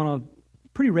teenagers on a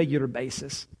pretty regular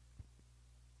basis.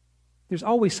 There's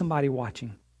always somebody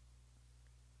watching.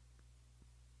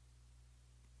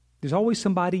 There's always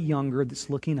somebody younger that's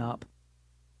looking up,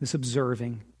 that's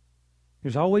observing.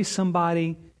 There's always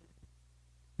somebody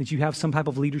that you have some type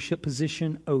of leadership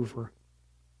position over.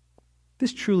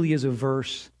 This truly is a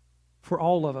verse for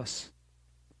all of us,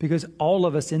 because all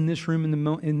of us in this room,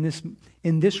 in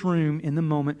this room, in the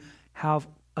moment, have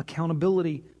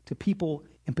accountability to people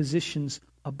in positions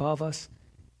above us,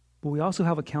 but we also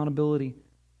have accountability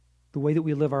the way that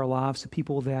we live our lives to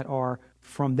people that are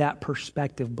from that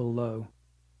perspective below.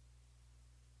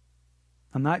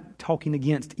 I'm not talking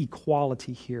against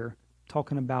equality here. I'm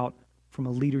talking about from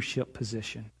a leadership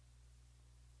position.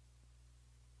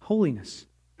 Holiness.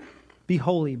 Be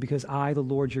holy because I, the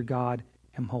Lord your God,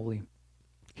 am holy.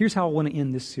 Here's how I want to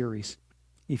end this series.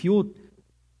 If you'll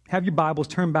have your Bibles,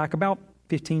 turn back about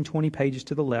 15, 20 pages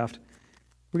to the left.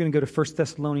 We're going to go to 1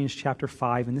 Thessalonians chapter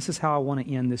 5, and this is how I want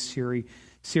to end this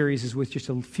series is with just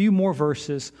a few more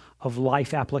verses of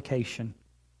life application.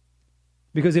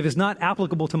 Because if it's not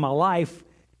applicable to my life,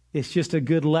 it's just a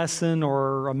good lesson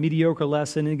or a mediocre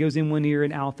lesson, and it goes in one ear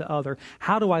and out the other.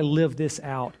 How do I live this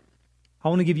out? I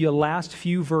want to give you a last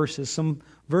few verses, some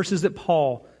verses that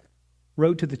Paul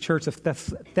wrote to the church of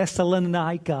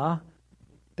Thessalonica,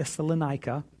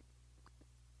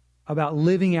 about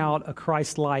living out a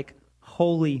Christ-like,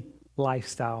 holy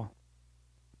lifestyle.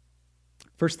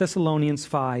 1 Thessalonians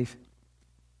 5,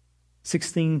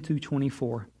 16 through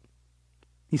 24.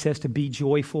 He says to be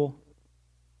joyful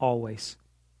always.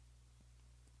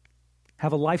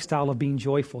 Have a lifestyle of being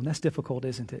joyful. And that's difficult,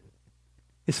 isn't it?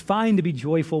 It's fine to be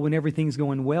joyful when everything's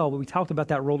going well, but we talked about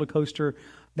that roller coaster,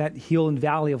 that hill and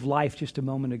valley of life just a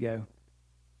moment ago.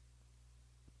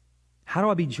 How do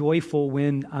I be joyful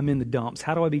when I'm in the dumps?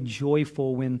 How do I be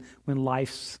joyful when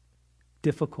life's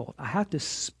difficult? I have to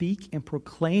speak and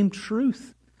proclaim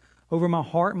truth over my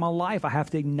heart and my life. I have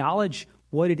to acknowledge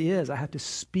what it is. I have to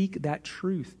speak that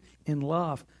truth in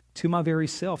love to my very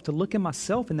self, to look at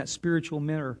myself in that spiritual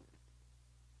mirror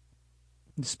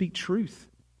and to speak truth.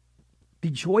 Be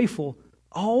joyful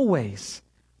always.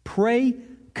 Pray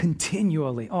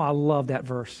continually. Oh, I love that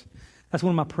verse. That's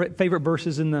one of my favorite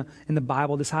verses in the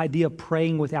Bible, this idea of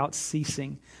praying without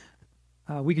ceasing.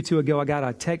 A week or two ago, I got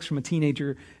a text from a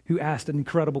teenager who asked an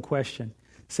incredible question.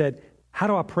 Said, how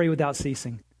do I pray without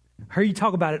ceasing? I heard you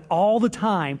talk about it all the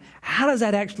time. How does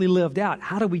that actually lived out?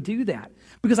 How do we do that?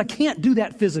 Because I can't do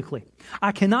that physically.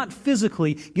 I cannot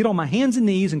physically get on my hands and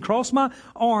knees and cross my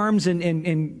arms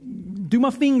and do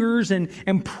my fingers and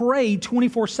pray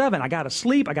 24/7. I got to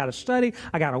sleep. I got to study.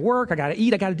 I got to work. I got to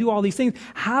eat. I got to do all these things.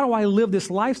 How do I live this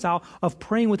lifestyle of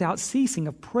praying without ceasing,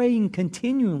 of praying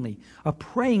continually, of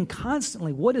praying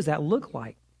constantly? What does that look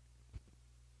like?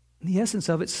 The essence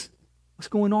of it's what's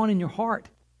going on in your heart,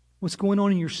 what's going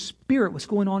on in your spirit, what's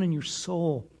going on in your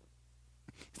soul.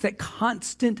 It's that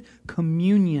constant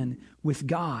communion with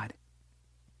God.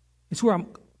 It's where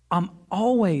I'm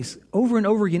always, over and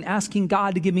over again, asking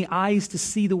God to give me eyes to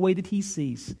see the way that He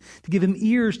sees, to give Him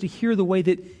ears to hear the way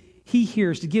that He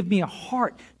hears, to give me a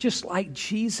heart just like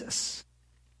Jesus,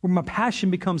 where my passion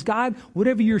becomes, God,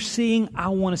 whatever you're seeing, I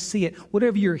want to see it.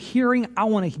 Whatever you're hearing, I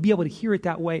want to be able to hear it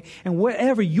that way. And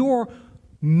whatever you're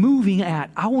moving at,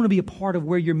 I want to be a part of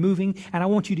where you're moving, and I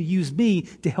want you to use me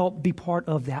to help be part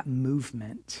of that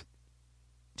movement.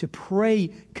 To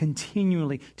pray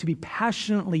continually, to be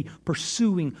passionately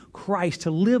pursuing Christ,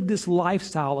 to live this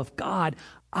lifestyle of God,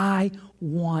 I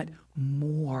want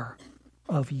more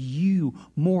of you,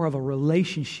 more of a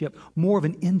relationship, more of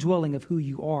an indwelling of who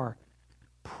you are.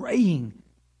 Praying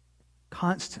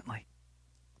constantly.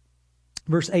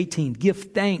 Verse 18,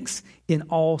 give thanks in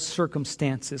all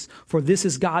circumstances, for this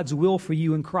is God's will for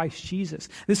you in Christ Jesus.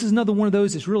 This is another one of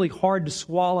those that's really hard to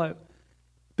swallow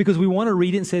because we want to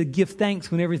read it and say, give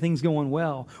thanks when everything's going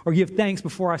well, or give thanks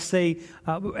before I say,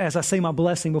 as I say my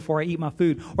blessing before I eat my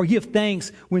food, or give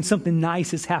thanks when something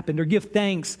nice has happened, or give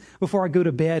thanks before I go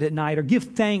to bed at night, or give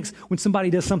thanks when somebody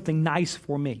does something nice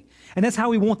for me. And that's how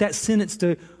we want that sentence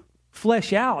to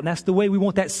flesh out, and that's the way we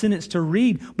want that sentence to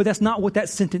read, but that's not what that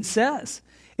sentence says.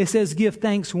 It says give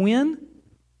thanks when?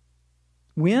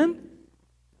 When?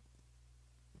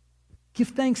 Give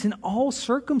thanks in all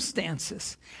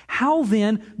circumstances. How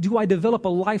then do I develop a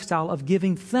lifestyle of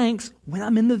giving thanks when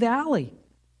I'm in the valley?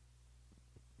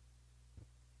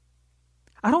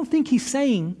 I don't think he's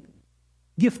saying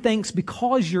give thanks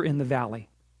because you're in the valley.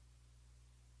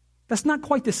 That's not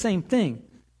quite the same thing.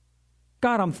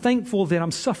 God, I'm thankful that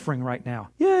I'm suffering right now.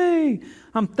 Yay!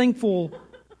 I'm thankful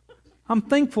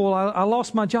I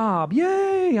lost my job.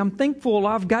 Yay! I'm thankful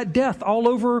I've got death all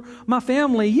over my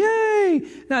family. Yay!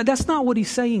 Now, that's not what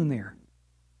he's saying there.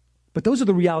 But those are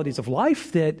the realities of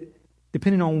life that,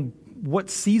 depending on what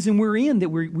season we're in, that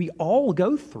we all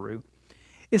go through.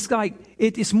 It's like,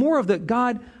 it's more of the,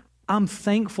 God, I'm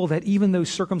thankful that even though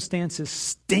circumstances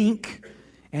stink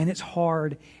and it's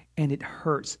hard and it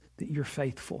hurts, that you're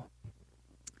faithful.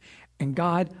 And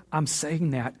God, I'm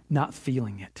saying that, not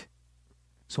feeling it.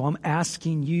 So I'm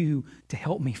asking you to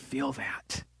help me feel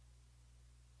that.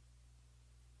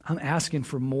 I'm asking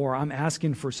for more. I'm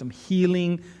asking for some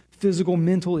healing, physical,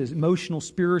 mental, emotional,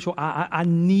 spiritual. I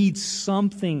need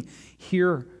something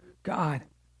here, God.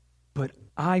 But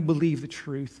I believe the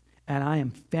truth, and I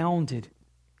am founded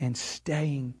and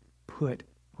staying put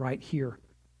right here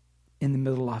in the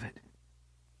middle of it.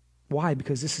 Why?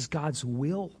 Because this is God's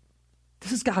will.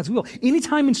 This is God's will.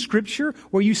 Anytime in Scripture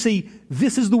where you see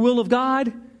this is the will of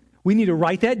God, we need to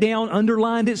write that down,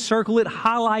 underline it, circle it,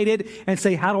 highlight it, and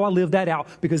say, how do I live that out?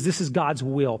 Because this is God's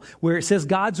will. Where it says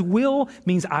God's will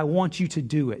means I want you to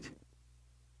do it.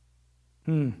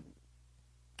 Do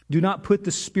not put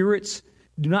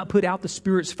out the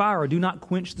Spirit's fire, or do not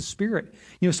quench the Spirit.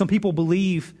 You know, some people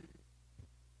believe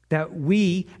that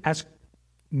we, as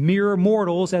mere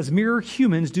mortals, as mere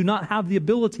humans, do not have the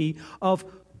ability of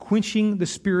quenching the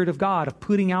Spirit of God, of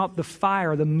putting out the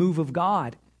fire, the move of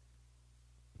God.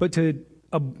 But to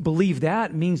believe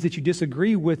that means that you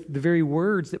disagree with the very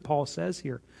words that Paul says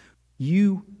here.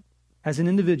 You, as an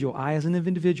individual, I as an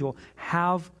individual,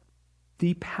 have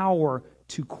the power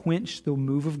to quench the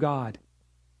move of God,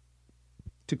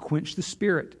 to quench the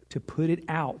Spirit, to put it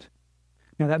out.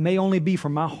 Now, that may only be for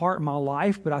my heart and my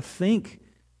life, but I think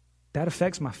that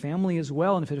affects my family as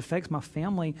well. And if it affects my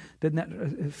family, doesn't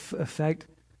that affect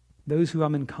those who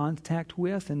I'm in contact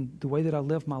with and the way that I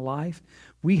live my life?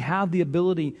 We have the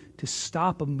ability to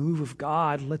stop a move of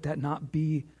God. Let that not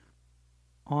be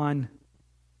on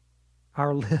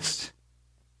our list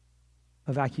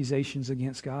of accusations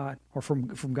against God, or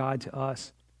from God to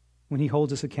us. When He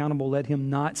holds us accountable, let Him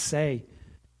not say,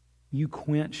 you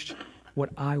quenched what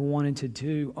I wanted to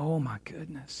do. Oh my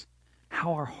goodness.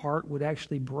 How our heart would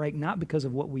actually break, not because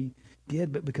of what we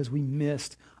did, but because we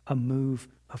missed a move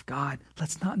of God.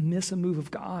 Let's not miss a move of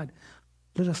God.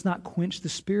 Let us not quench the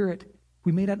Spirit.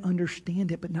 We may not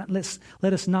understand it, but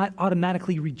let us not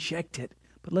automatically reject it,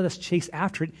 but let us chase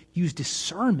after it. Use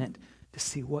discernment to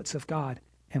see what's of God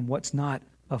and what's not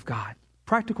of God.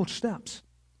 Practical steps.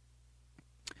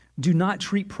 Do not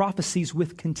treat prophecies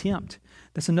with contempt.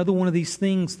 That's another one of these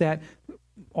things that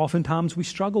oftentimes we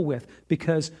struggle with,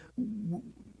 because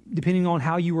depending on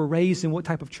how you were raised and what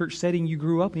type of church setting you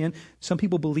grew up in, some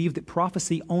people believe that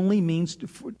prophecy only means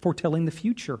foretelling the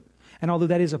future. And although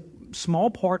that is a small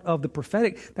part of the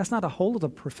prophetic, that's not a whole of the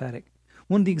prophetic.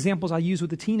 One of the examples I use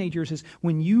with the teenagers is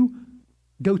when you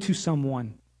go to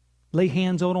someone, lay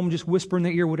hands on them, just whisper in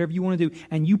their ear, whatever you want to do,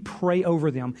 and you pray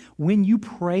over them. When you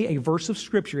pray a verse of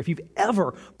Scripture, if you've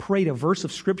ever prayed a verse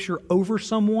of Scripture over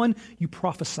someone, you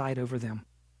prophesied over them.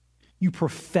 You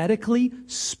prophetically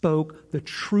spoke the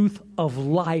truth of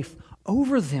life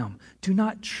over them. Do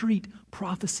not treat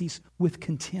prophecies with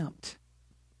contempt.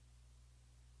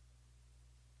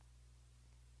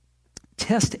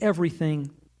 Test everything,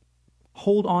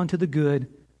 hold on to the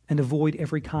good, and avoid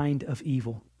every kind of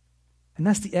evil. And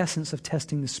that's the essence of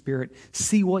testing the Spirit.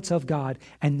 See what's of God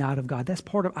and not of God. That's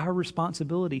part of our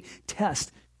responsibility.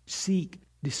 Test, seek,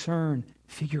 discern,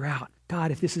 figure out.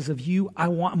 God, if this is of you, I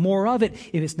want more of it.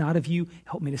 If it's not of you,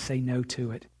 help me to say no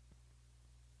to it.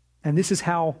 And this is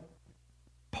how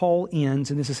Paul ends,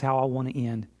 and this is how I want to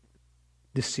end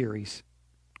this series,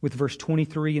 with verse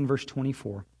 23 and verse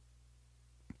 24.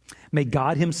 May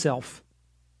God Himself,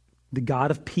 the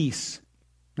God of peace.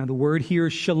 Now the word here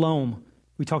is shalom.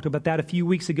 We talked about that a few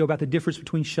weeks ago, about the difference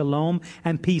between shalom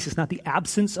and peace. It's not the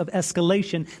absence of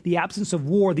escalation, the absence of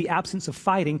war, the absence of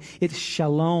fighting. It's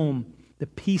shalom, the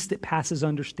peace that passes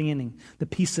understanding, the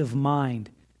peace of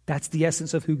mind. That's the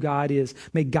essence of who God is.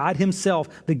 May God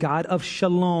Himself, the God of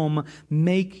shalom,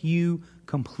 make you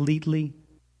completely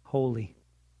holy.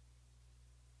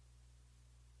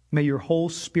 May your whole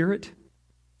spirit,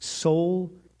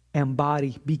 soul, and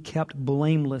body be kept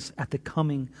blameless at the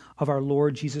coming of our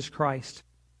Lord Jesus Christ.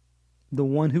 The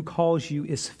one who calls you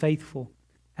is faithful,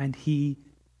 and He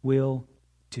will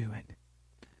do it.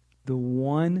 The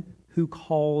one who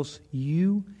calls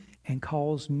you and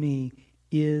calls me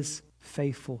is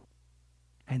faithful,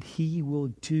 and He will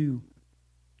do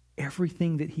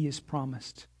everything that He has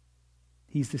promised.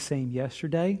 He's the same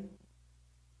yesterday,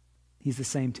 He's the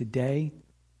same today,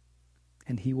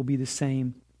 and He will be the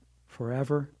same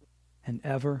forever and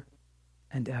ever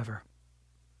and ever.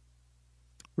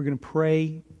 We're going to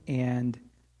pray and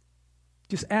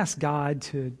just ask God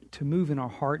to move in our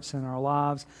hearts and our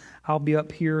lives. I'll be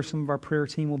up here. Some of our prayer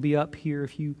team will be up here.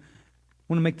 If you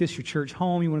want to make this your church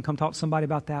home, you want to come talk to somebody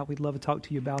about that, we'd love to talk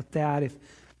to you about that. If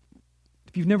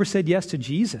you've never said yes to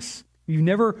Jesus, you've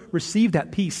never received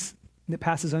that peace that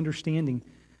passes understanding,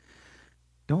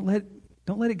 don't let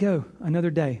it go another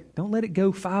day. Don't let it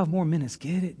go 5 more minutes.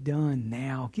 Get it done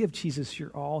now. Give Jesus your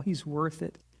all. He's worth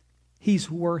it.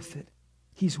 He's worth it.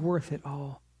 He's worth it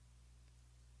all.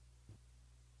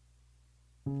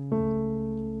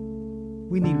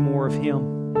 We need more of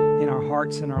Him in our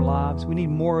hearts and our lives. We need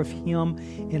more of Him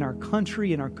in our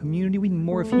country, in our community. We need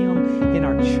more of Him in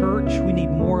our church. We need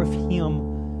more of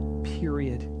Him,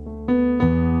 period.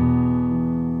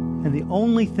 And the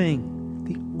only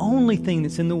thing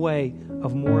that's in the way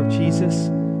of more of Jesus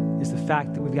is the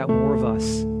fact that we've got more of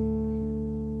us.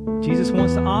 Jesus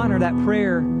wants to honor that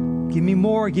prayer. Give me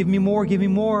more, give me more, give me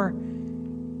more.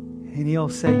 And He'll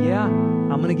say, yeah,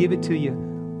 I'm going to give it to you.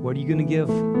 What are you going to give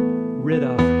rid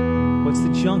of? What's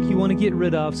the junk you want to get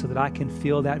rid of so that I can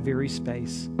fill that very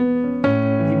space?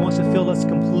 He wants to fill us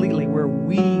completely where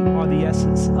we are the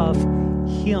essence of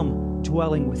Him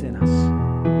dwelling within us.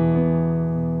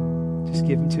 Just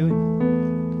give Him to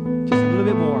Him. Just a little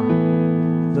bit more,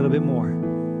 a little bit more,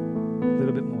 a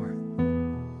little bit more.